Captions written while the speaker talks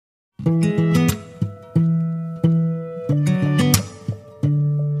Welcome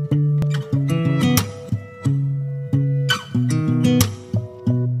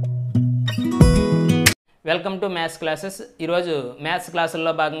to maths classes. ఈరోజు maths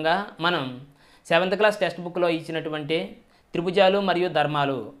క్లాసుల్లో భాగంగా మనం 7th క్లాస్ టెక్స్ట్ బుక్లో ఇచ్చినటువంటి త్రిభుజాలు మరియు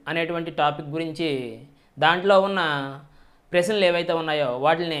ధర్మాలు అనేటువంటి టాపిక్ గురించి దాంట్లో ఉన్న ప్రశ్నలు ఏవైతే ఉన్నాయో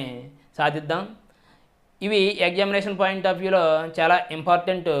వాటిని సాధిద్దాం. ఇవి ఎగ్జామినేషన్ పాయింట్ ఆఫ్ వ్యూలో చాలా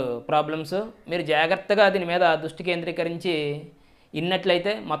ఇంపార్టెంట్ ప్రాబ్లమ్స్. మీరు జాగ్రత్తగా దీని మీద దృష్టి కేంద్రీకరించి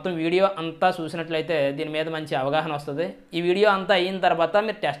ఇన్నట్లయితే, మొత్తం వీడియో అంతా చూసినట్లయితే దీని మీద మంచి అవగాహన వస్తుంది. ఈ వీడియో అంతా అయిన తర్వాత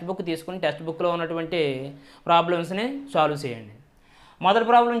మీరు టెక్స్ట్ బుక్ తీసుకుని టెక్స్ట్ బుక్లో ఉన్నటువంటి ప్రాబ్లమ్స్ని సాల్వ్ చేయండి. మొదటి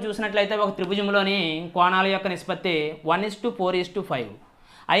ప్రాబ్లం చూసినట్లయితే, ఒక త్రిభుజంలోని కోణాల యొక్క నిష్పత్తి 1:4:5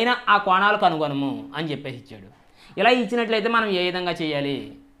 అయినా ఆ కోణాలు కనుగొనము అని చెప్పేసి ఇచ్చాడు. ఇలా ఇచ్చినట్లయితే మనం ఏ విధంగా చేయాలి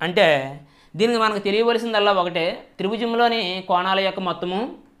అంటే, దీనికి మనకు తెలియవలసిందల్లా ఒకటే, త్రిభుజంలోని కోణాల యొక్క మొత్తము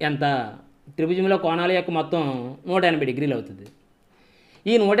ఎంత? త్రిభుజంలో కోణాల యొక్క మొత్తం 180 డిగ్రీలు అవుతుంది.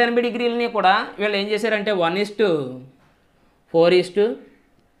 ఈ 180 డిగ్రీలని కూడా వీళ్ళు ఏం చేశారంటే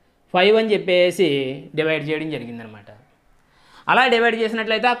 1:4:5 అని చెప్పేసి డివైడ్ చేయడం జరిగిందనమాట. అలా డివైడ్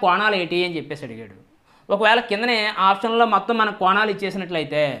చేసినట్లయితే ఆ కోణాలు ఏంటి అని చెప్పేసి అడిగాడు. ఒకవేళ కిందనే ఆప్షన్లో మొత్తం మన కోణాలు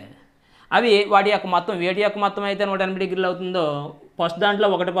ఇచ్చేసినట్లయితే అవి వాటి యొక్క మొత్తం, వేటి యొక్క మొత్తం అయితే 180 డిగ్రీలు అవుతుందో ఫస్ట్ దాంట్లో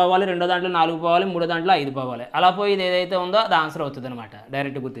 1 పోవాలి, రెండో దాంట్లో 4 పోవాలి, మూడో దాంట్లో 5 పోవాలి. అలా పోయి ఇది ఏదైతే ఉందో అది ఆన్సర్ అవుతుంది అనమాట,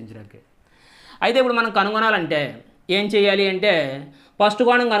 డైరెక్ట్ గుర్తించడానికి. అయితే ఇప్పుడు మనం కనుగొనాలంటే ఏం చేయాలి అంటే, ఫస్ట్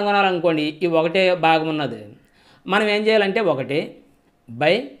కోణం కనుగొనాలనుకోండి, ఈ ఒకటే భాగం ఉన్నది, మనం ఏం చేయాలంటే 1/,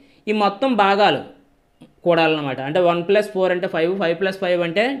 ఈ మొత్తం భాగాలు కూడాలన్నమాట. అంటే 1+4 అంటే 5, 5+5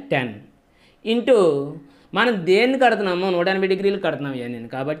 అంటే 10 ఇంటూ మనం దేన్ని కడుతున్నామో 180 డిగ్రీలు కడుతున్నాం నేను,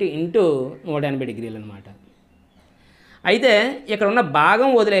 కాబట్టి ఇంటూ 180 డిగ్రీలు అనమాట. అయితే ఇక్కడ ఉన్న భాగం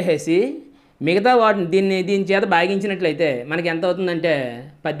వదిలేసేసి మిగతా వాటిని దీని చేత భాగించినట్లయితే మనకి ఎంత అవుతుందంటే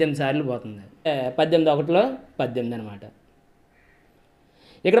 18 సార్లు పోతుంది. 18/1 అనమాట.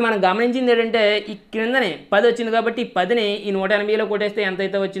 ఇక్కడ మనం గమనించింది ఏంటంటే, ఈ క్రిందనే 10 వచ్చింది కాబట్టి ఈ 10ని ఈ 180లో కొట్టేస్తే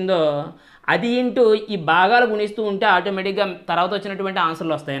ఎంతైతే వచ్చిందో అది ఇంటూ ఈ భాగాలు గుణిస్తూ ఉంటే ఆటోమేటిక్గా తర్వాత వచ్చినటువంటి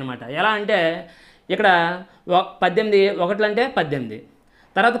ఆన్సర్లు వస్తాయన్నమాట. ఎలా అంటే ఇక్కడ 18 1 అంటే 18,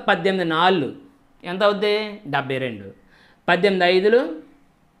 తర్వాత 18 4 ఎంత అవుద్ది 72, 18 5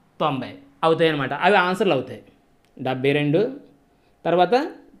 90 అవుతాయి అన్నమాట. అవి ఆన్సర్లు అవుతాయి. 72 తర్వాత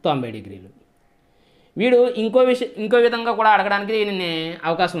 90 డిగ్రీలు. వీడు ఇంకో విధంగా కూడా అడగడానికి దీనిని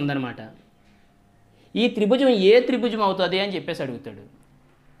అవకాశం ఉందన్నమాట. ఈ త్రిభుజం ఏ త్రిభుజం అవుతుంది అని చెప్పేసి అడుగుతాడు.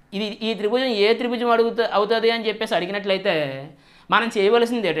 ఈ త్రిభుజం ఏ త్రిభుజం అవుతుంది అని చెప్పేసి అడిగినట్లయితే మనం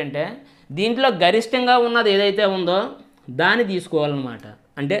చేయవలసింది ఏంటంటే, దీంట్లో గరిష్టంగా ఉన్నది ఏదైతే ఉందో దాన్ని తీసుకోవాలన్నమాట.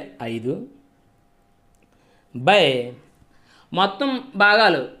 అంటే 5 బై మొత్తం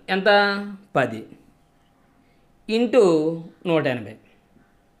భాగాలు ఎంత 10 ఇంటూ 180.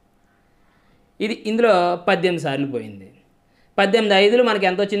 ఇది ఇందులో 18 సార్లు పోయింది. 18 5 మనకి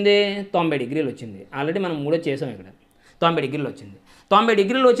ఎంత వచ్చింది 90 డిగ్రీలు వచ్చింది. ఆల్రెడీ మనం 3 చేసాం, ఇక్కడ 90 డిగ్రీలు వచ్చింది. 90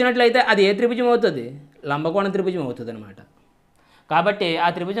 డిగ్రీలు వచ్చినట్లయితే అది ఏ త్రిభుజం అవుతుంది? లంబకోణ త్రిభుజం అవుతుంది అనమాట. కాబట్టి ఆ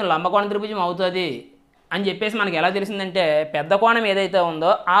త్రిభుజం లంబకోణ త్రిభుజం అవుతుంది అని చెప్పేసి మనకి ఎలా తెలిసిందంటే, పెద్ద కోణం ఏదైతే ఉందో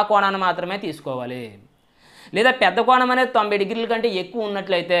ఆ కోణాన్ని మాత్రమే తీసుకోవాలి. లేదా పెద్ద కోణం అనేది 90 డిగ్రీల కంటే ఎక్కువ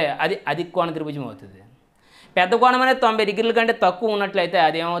ఉన్నట్లయితే అది అధిక కోణ త్రిభుజం అవుతుంది. పెద్ద కోణం అనేది 90 డిగ్రీల కంటే తక్కువ ఉన్నట్లయితే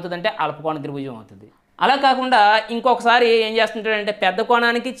అది ఏమవుతుందంటే అల్పకోణ త్రిభుజం అవుతుంది. అలా కాకుండా ఇంకొకసారి ఏం చేస్తుంటాడంటే, పెద్ద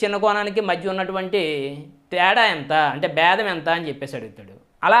కోణానికి చిన్న కోణానికి మధ్య ఉన్నటువంటి తేడా ఎంత అంటే భేదం ఎంత అని చెప్పేసి అడుగుతాడు.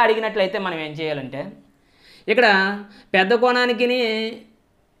 అలా అడిగినట్లయితే మనం ఏం చేయాలంటే, ఇక్కడ పెద్ద కోణానికి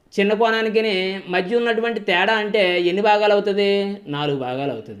చిన్న కోణానికి మధ్య ఉన్నటువంటి తేడా అంటే ఎన్ని భాగాలు అవుతుంది? 4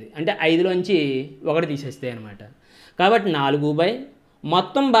 భాగాలు అవుతుంది. అంటే 5లోంచి 1 తీసేస్తాయి అనమాట. కాబట్టి 4/,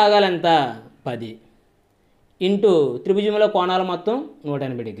 మొత్తం భాగాలు ఎంత 10 ఇంటూ త్రిభుజంలో కోణాలు మొత్తం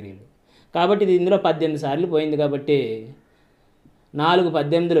 180 డిగ్రీలు. కాబట్టి ఇది ఇందులో 18 సార్లు పోయింది కాబట్టి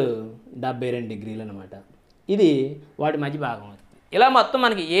 4×18 72 డిగ్రీలు అనమాట. ఇది వాటి మధ్య భాగం అవుతుంది. ఇలా మొత్తం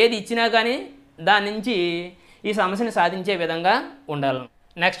మనకి ఏది ఇచ్చినా కానీ దాని నుంచి ఈ సమస్యను సాధించే విధంగా ఉండాలి.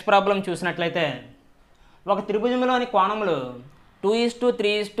 నెక్స్ట్ ప్రాబ్లం చూసినట్లయితే, ఒక త్రిభుజంలోని కోణములు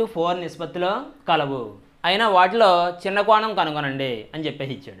 2:3:4 నిష్పత్తిలో కలవు, అయినా వాటిలో చిన్న కోణం కనుగొనండి అని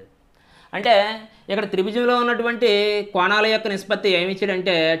చెప్పేసి ఇచ్చాడు. అంటే ఇక్కడ త్రిభుజంలో ఉన్నటువంటి కోణాల యొక్క నిష్పత్తి ఏమి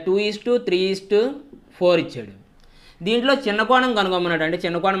ఇచ్చాడంటే 2:3:4 ఇచ్చాడు. దీంట్లో చిన్న కోణం కనుగొమన్నాడు. అంటే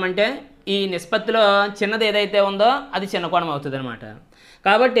చిన్న కోణం అంటే ఈ నిష్పత్తిలో చిన్నది ఏదైతే ఉందో అది చిన్న కోణం అవుతుంది అనమాట.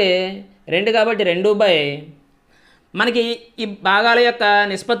 కాబట్టి 2/2 మనకి ఈ భాగాల యొక్క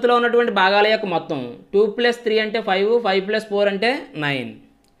నిష్పత్తిలో ఉన్నటువంటి భాగాల యొక్క మొత్తం 2+3 అంటే 5, 5+4 అంటే 9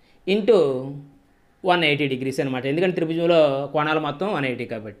 ఇంటూ 180 డిగ్రీస్ అనమాట. ఎందుకంటే త్రిభుజంలో కోణాల మొత్తం 180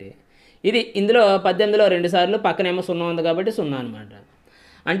 కాబట్టి. ఇది ఇందులో 18లో 2 సార్లు, పక్కనేమో 0 ఉంది కాబట్టి 0 అనమాట.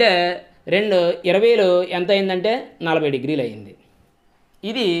 అంటే 2 20లు ఎంత అయిందంటే 40 డిగ్రీలు అయింది.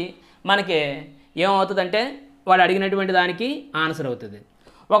 ఇది మనకి ఏమవుతుందంటే వాడు అడిగినటువంటి దానికి ఆన్సర్ అవుతుంది.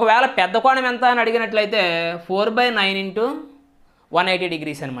 ఒకవేళ పెద్ద కోణం ఎంత అని అడిగినట్లయితే 4/9 ఇంటూ 180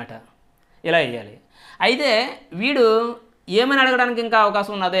 డిగ్రీస్ అనమాట. ఇలా వేయాలి. అయితే వీడు ఏమని అడగడానికి ఇంకా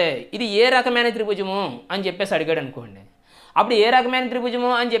అవకాశం ఉన్నదే, ఇది ఏ రకమైన త్రిభుజము అని చెప్పేసి అడిగాడు అనుకోండి. అప్పుడు ఏ రకమైన త్రిభుజము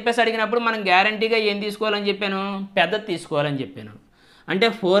అని చెప్పేసి అడిగినప్పుడు మనం గ్యారంటీగా ఏం తీసుకోవాలని చెప్పాను, పెద్దది తీసుకోవాలని చెప్పాను. అంటే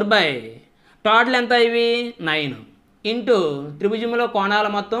 4 టోటల్ ఎంత ఇవి 9 ఇంటూ త్రిభుజంలో కోణాల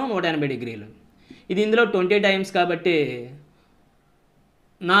మొత్తం 180 డిగ్రీలు. ఇది ఇందులో 20 టైమ్స్ కాబట్టి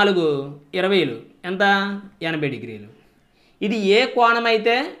 4 20లు ఎంత 80 డిగ్రీలు. ఇది ఏ కోణం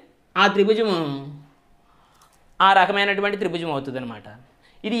అయితే ఆ త్రిభుజము ఆ రకమైనటువంటి త్రిభుజం అవుతుంది అనమాట.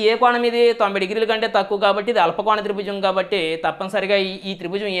 ఇది ఏ కోణం, ఇది 90 డిగ్రీల కంటే తక్కువ కాబట్టి ఇది అల్పకోణ త్రిభుజం కాబట్టి తప్పనిసరిగా ఈ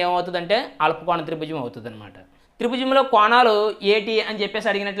త్రిభుజం ఏమవుతుందంటే అల్పకోణ త్రిభుజం అవుతుంది అనమాట. త్రిభుజంలో కోణాలు ఏటి అని చెప్పేసి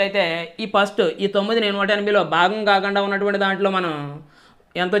అడిగినట్లయితే ఈ ఫస్ట్ ఈ 9 180లో భాగం కాకుండా ఉన్నటువంటి దాంట్లో మనం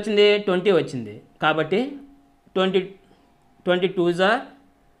ఎంత వచ్చింది 20 వచ్చింది కాబట్టి 22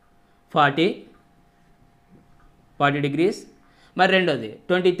 40 డిగ్రీస్. మరి రెండోది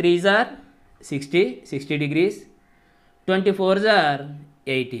 23 60 డిగ్రీస్, 24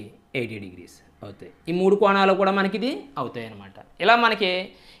 80 డిగ్రీస్ అవుతాయి. ఈ 3 కోణాలు కూడా మనకి ఇది అవుతాయి అన్నమాట. ఇలా మనకి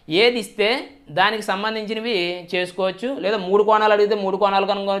ఏది ఇస్తే దానికి సంబంధించినవి చేసుకోవచ్చు. లేదా 3 కోణాలు అడిగితే 3 కోణాలు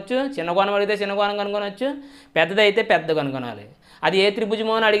కనుగొనవచ్చు, చిన్న కోణం అడిగితే చిన్న కోణం కనుగొనవచ్చు, పెద్దది అయితే పెద్దది కనుగొనాలి. అది ఏ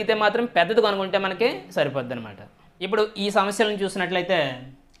త్రిభుజమో అని అడిగితే మాత్రం పెద్దది కనుగొంటే మనకి సరిపోద్ది అనమాట. ఇప్పుడు ఈ సమస్యలను చూసినట్లయితే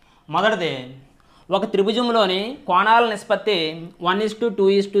మొదటిది, ఒక త్రిభుజంలోని కోణాల నిష్పత్తి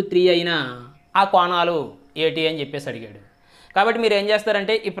 1:2:3 అయినా ఆ కోణాలు ఏటి అని చెప్పేసి అడిగాడు. కాబట్టి మీరు ఏం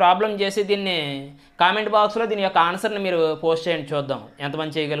చేస్తారంటే ఈ ప్రాబ్లం చేసి దీన్ని కామెంట్ బాక్స్లో దీని యొక్క ఆన్సర్ని మీరు పోస్ట్ చేయండి, చూద్దాం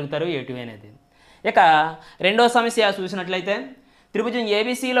ఎంతమంది చేయగలుగుతారు ఏటి అనేది. ఇక రెండో సమస్య చూసినట్లయితే త్రిభుజం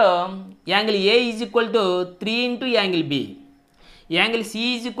ఏబిసిలో angle A is equal to 3 into angle B, angle C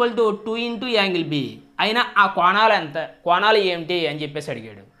is equal to 2 into angle B అయినా ఆ కోణాలు ఎంత, కోణాలు ఏమిటి అని చెప్పేసి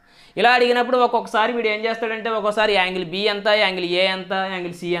అడిగాడు. ఇలా అడిగినప్పుడు ఒక్కొక్కసారి వీడు ఏం చేస్తాడంటే ఒక్కొక్కసారి యాంగిల్ బి ఎంత, యాంగిల్ ఏ ఎంత,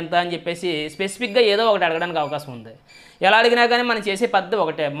 యాంగిల్ సి ఎంత అని చెప్పేసి స్పెసిఫిక్గా ఏదో ఒకటి అడగడానికి అవకాశం ఉంది. ఎలా అడిగినా కానీ మనం చేసే పద్ధతి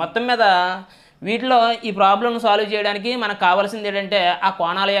ఒకటే. మొత్తం మీద వీటిలో ఈ ప్రాబ్లం సాల్వ్ చేయడానికి మనకు కావాల్సింది ఏంటంటే ఆ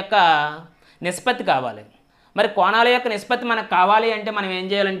కోణాల యొక్క నిష్పత్తి కావాలి. మరి కోణాల యొక్క నిష్పత్తి మనకు కావాలి అంటే మనం ఏం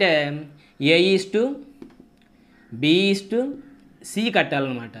చేయాలంటే A:B:C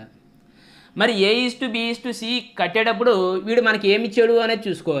కట్టాలన్నమాట. మరి A:B:C కట్టేటప్పుడు వీడు మనకి ఏమి ఇచ్చాడు అనేది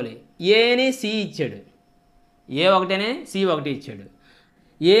చూసుకోవాలి. ఏని సి ఇచ్చాడు, A1 C1 ఇచ్చాడు,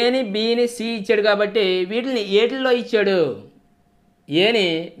 ఏని బిని సి ఇచ్చాడు కాబట్టి వీటిని ఏటిల్లో ఇచ్చాడు, ఏని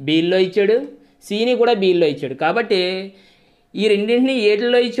బిల్లో ఇచ్చాడు, సిని కూడా బిల్లో ఇచ్చాడు. కాబట్టి ఈ రెండింటిని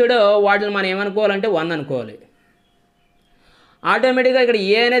ఏటిల్లో ఇచ్చాడో వాటిని మనం ఏమనుకోవాలంటే 1 అనుకోవాలి. ఆటోమేటిక్గా ఇక్కడ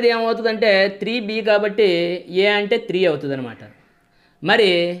ఏ అనేది ఏమవుతుందంటే 3B కాబట్టి ఏ అంటే 3 అవుతుంది అనమాట. మరి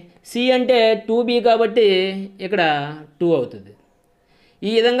సి అంటే 2B కాబట్టి ఇక్కడ 2 అవుతుంది.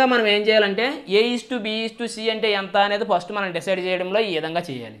 ఈ విధంగా మనం ఏం చేయాలంటే A:B:C అంటే ఎంత అనేది ఫస్ట్ మనం డిసైడ్ చేయడంలో ఈ విధంగా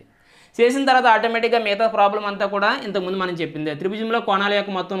చేయాలి. చేసిన తర్వాత ఆటోమేటిక్గా మిగతా ప్రాబ్లం అంతా కూడా ఇంతకుముందు మనం చెప్పిందే. త్రిభుజంలో కోణాల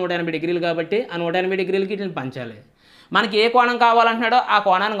యొక్క మొత్తం 180 డిగ్రీలు కాబట్టి ఆ 180 డిగ్రీలకి వీటిని పంచాలి. మనకి ఏ కోణం కావాలంటున్నాడో ఆ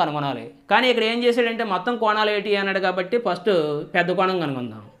కోణాన్ని కనుగొనాలి. కానీ ఇక్కడ ఏం చేశాడంటే మొత్తం కోణాలు ఏంటి అన్నాడు కాబట్టి ఫస్ట్ పెద్ద కోణం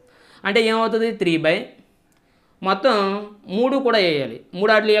కనుగొందాం. అంటే ఏమవుతుంది 3 మొత్తం 3 కూడా వేయాలి.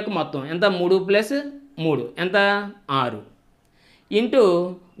 3 ఆటల యొక్క మొత్తం ఎంత 3 + 3 ఎంత 6 ఇంటూ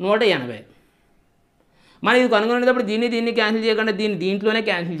 180. మనం ఇది కనుగొనేటప్పుడు దీన్ని క్యాన్సిల్ చేయకుండా దీంట్లోనే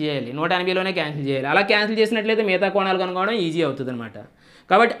క్యాన్సిల్ చేయాలి, 180లోనే క్యాన్సిల్ చేయాలి. అలా క్యాన్సిల్ చేసినట్లయితే మిగతా కోణాలు కనుగొనడం ఈజీ అవుతుంది అనమాట.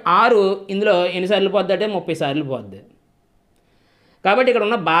 కాబట్టి 6 ఇందులో ఎన్నిసార్లు పోద్ది అంటే 30 సార్లు పోద్ది. కాబట్టి ఇక్కడ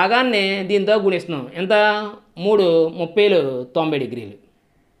ఉన్న భాగాన్ని దీంతో గుణిస్తున్నాం. ఎంత 3 30లు 90 డిగ్రీలు.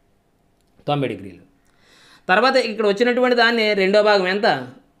 తర్వాత ఇక్కడ వచ్చినటువంటి దాన్ని రెండో భాగం ఎంత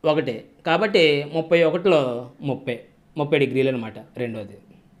 1 కాబట్టి 31లో 30 డిగ్రీలు అనమాట రెండోది.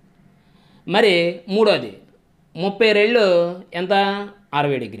 మరి మూడోది 32 ఎంత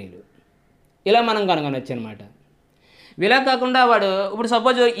 60 డిగ్రీలు. ఇలా మనం కనుగొనవచ్చు అనమాట. ఇలా కాకుండా వాడు ఇప్పుడు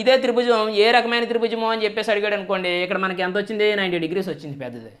సపోజ్ ఇదే త్రిభుజం ఏ రకమైన త్రిభుజమో అని చెప్పేసి అడిగాడు అనుకోండి, ఇక్కడ మనకి ఎంత వచ్చింది 90 డిగ్రీస్ వచ్చింది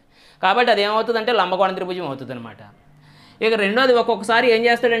పెద్దది. కాబట్టి అది ఏమవుతుందంటే లంబకోణ త్రిభుజం అవుతుంది అనమాట. ఇక రెండోది ఒక్కొక్కసారి ఏం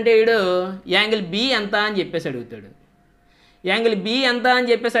చేస్తాడంటే వీడు యాంగిల్ బి ఎంత అని చెప్పేసి అడుగుతాడు. యాంగిల్ బి ఎంత అని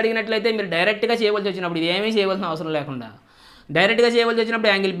చెప్పేసి అడిగినట్లయితే మీరు డైరెక్ట్గా చేయవలసి వచ్చినప్పుడు ఇది ఏమీ చేయవలసిన అవసరం లేకుండా డైరెక్ట్గా చేయవలసి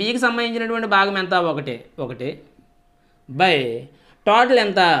వచ్చినప్పుడు యాంగిల్ బికి సంబంధించినటువంటి భాగం ఎంత 1 బై టోటల్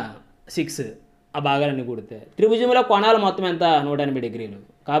ఎంత 6 ఆ భాగాలన్నీ కూడితే త్రిభుజంలో కోణాలు మొత్తం ఎంత 180 డిగ్రీలు.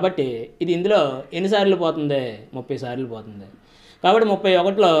 కాబట్టి ఇది ఇందులో ఎన్నిసార్లు పోతుంది 30 సార్లు పోతుంది. కాబట్టి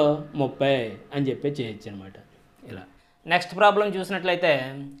 31లో 30 అని చెప్పి చేయొచ్చు అనమాట. ఇలా నెక్స్ట్ ప్రాబ్లం చూసినట్లయితే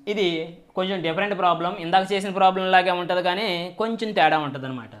ఇది కొంచెం డిఫరెంట్ ప్రాబ్లం. ఇందాక చేసిన ప్రాబ్లం లాగే ఉంటుంది కానీ కొంచెం తేడా ఉంటుంది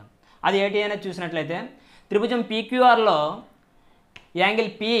అనమాట. అది ఏంటి అనేది చూసినట్లయితే త్రిభుజం పీక్యూఆర్లో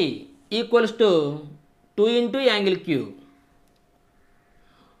angle P equals to 2 into angle Q,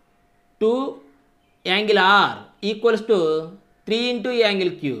 2 angle R equals to 3 into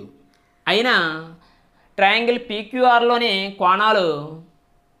angle Q అయినా ట్రయాంగిల్ పీక్యూఆర్లోని కోణాలు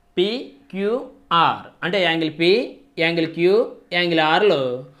పిక్యూఆర్ అంటే angle P, angle Q, angle ఆర్లో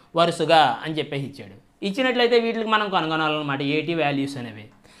వరుసగా అని చెప్పేసి ఇచ్చాడు. ఇచ్చినట్లయితే వీటికి మనం కనుగొనాలన్నమాట ఏటీ వాల్యూస్ అనేవి.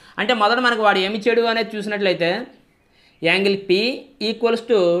 అంటే మొదట మనకు వాడు ఏమి ఇచ్చాడు అనేది చూసినట్లయితే angle P equals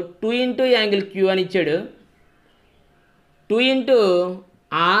to 2 into angle Q అని ఇచ్చాడు, 2 into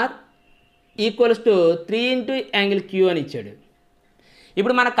are equals to 3 into angle Q అని ఇచ్చాడు.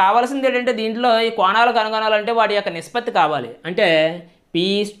 ఇప్పుడు మనకు కావాల్సింది ఏంటంటే దీంట్లో ఈ కోణాలు కనుగొనాలంటే వాటి యొక్క నిష్పత్తి కావాలి. అంటే P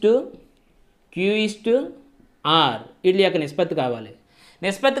is to queue is to are వీటి యొక్క నిష్పత్తి కావాలి.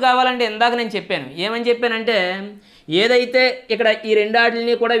 నిష్పత్తి కావాలంటే ఇందాక నేను చెప్పాను, ఏమని చెప్పానంటే ఏదైతే ఇక్కడ ఈ రెండు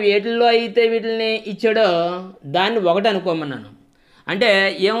వాటిని కూడా వేటిల్లో అయితే వీటిని ఇచ్చాడో దాన్ని 1 అనుకోమన్నాను. అంటే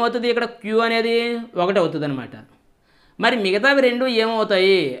ఏమవుతుంది, ఇక్కడ క్యూ అనేది 1 అవుతుంది అనమాట. మరి మిగతావి రెండు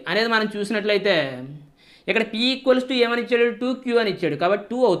ఏమవుతాయి అనేది మనం చూసినట్లయితే ఇక్కడ పి ఈక్వల్స్ టు ఏమని ఇచ్చాడు, 2Q అని ఇచ్చాడు కాబట్టి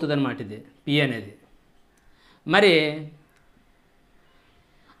 2 అవుతుంది అనమాట ఇది పి అనేది. మరి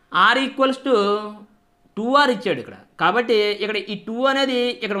ఆర్ ఈక్వల్స్ టు 2R ఇచ్చాడు ఇక్కడ కాబట్టి ఇక్కడ ఈ 2 అనేది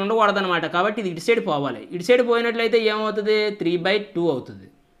ఇక్కడ ఉండకూడదు అనమాట. కాబట్టి ఇది ఇటు సైడ్ పోవాలి. ఇటు సైడ్ పోయినట్లయితే ఏమవుతుంది, 3/2 అవుతుంది,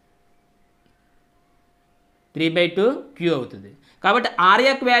 3/2Q అవుతుంది. కాబట్టి ఆర్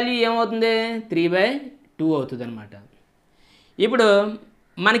యొక్క వాల్యూ ఏమవుతుంది, 3/2 అవుతుంది అనమాట. ఇప్పుడు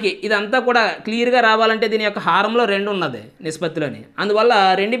మనకి ఇదంతా కూడా క్లియర్గా రావాలంటే దీని యొక్క హారంలో 2 ఉన్నది నిష్పత్తిలోని, అందువల్ల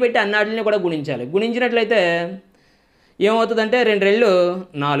 2 పెట్టి అన్నిటిని కూడా గుణించాలి. గుణించినట్లయితే ఏమవుతుందంటే 2 రెళ్ళు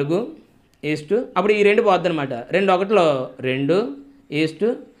 4 ఈస్టు, అప్పుడు ఈ 2 పోద్ది అనమాట. 2 1లో 2 ఈస్టు,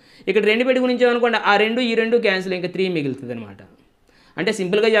 ఇక్కడ 2 పెట్టి గుణించామనుకోండి ఆ 2 ఈ 2 క్యాన్సిల్, ఇంకా 3 మిగులుతుంది అనమాట. అంటే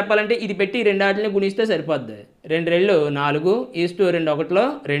సింపుల్గా చెప్పాలంటే ఇది పెట్టి ఈ 2 వాటిని గుణిస్తే సరిపోద్ది. 2 రెళ్ళు 4 ఈస్టు 2 1లో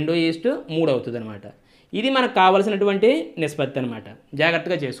 2 ఈస్టు 3 అవుతుంది అనమాట. ఇది మనకు కావాల్సినటువంటి నిష్పత్తి అనమాట.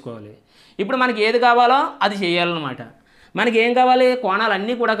 జాగ్రత్తగా చేసుకోవాలి. ఇప్పుడు మనకి ఏది కావాలో అది చేయాలన్నమాట. మనకి ఏం కావాలి, కోణాలు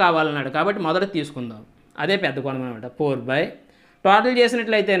అన్నీ కూడా కావాలన్నాడు కాబట్టి మొదట తీసుకుందాం. అదే పెద్ద కోణం అనమాట. 4 టోటల్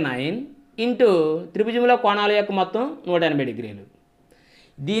చేసినట్లయితే 9 ఇంటూ త్రిభుజంలో కోణాల యొక్క మొత్తం 180 డిగ్రీలు.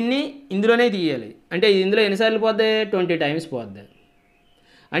 దీన్ని ఇందులోనే తీయాలి. అంటే ఇందులో ఎన్నిసార్లు పోద్ది, 20 టైమ్స్ పోద్ది.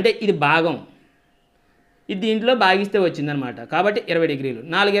 అంటే ఇది భాగం, ఇది దీంట్లో భాగిస్తే వచ్చిందనమాట. కాబట్టి 20 డిగ్రీలు,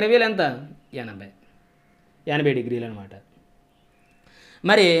 4 20లు ఎంత, 80 డిగ్రీలు అనమాట.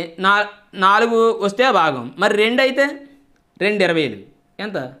 మరి 4 వస్తే భాగం, మరి 2 అయితే 2 20లు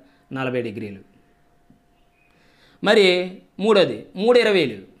ఎంత, 40 డిగ్రీలు. మరి 3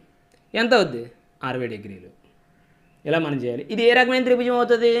 20లు ఎంత అవుద్ది, 60 డిగ్రీలు. ఇలా మనం చేయాలి. ఇది ఏ రకమైన త్రిభుజం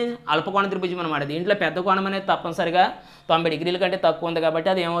అవుతుంది, అల్పకోణ త్రిభుజం అనమాట. దీంట్లో పెద్ద కోణం అనేది తప్పనిసరిగా 90 డిగ్రీల కంటే తక్కువ ఉంది కాబట్టి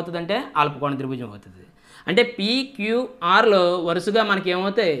అది ఏమవుతుందంటే అల్పకోణ త్రిభుజం అవుతుంది. అంటే PQRలో వరుసగా మనకి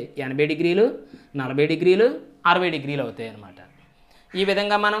ఏమవుతాయి, 80 డిగ్రీలు, 40 డిగ్రీలు, 60 డిగ్రీలు అవుతాయి అన్నమాట. ఈ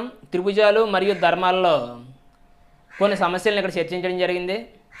విధంగా మనం త్రిభుజాలు మరియు ధర్మాల్లో కొన్ని సమస్యలను ఇక్కడ చర్చించడం జరిగింది.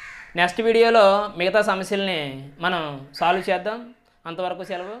 నెక్స్ట్ వీడియోలో మిగతా సమస్యల్ని మనం సాల్వ్ చేద్దాం. అంతవరకు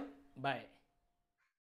సెలవు, బాయ్.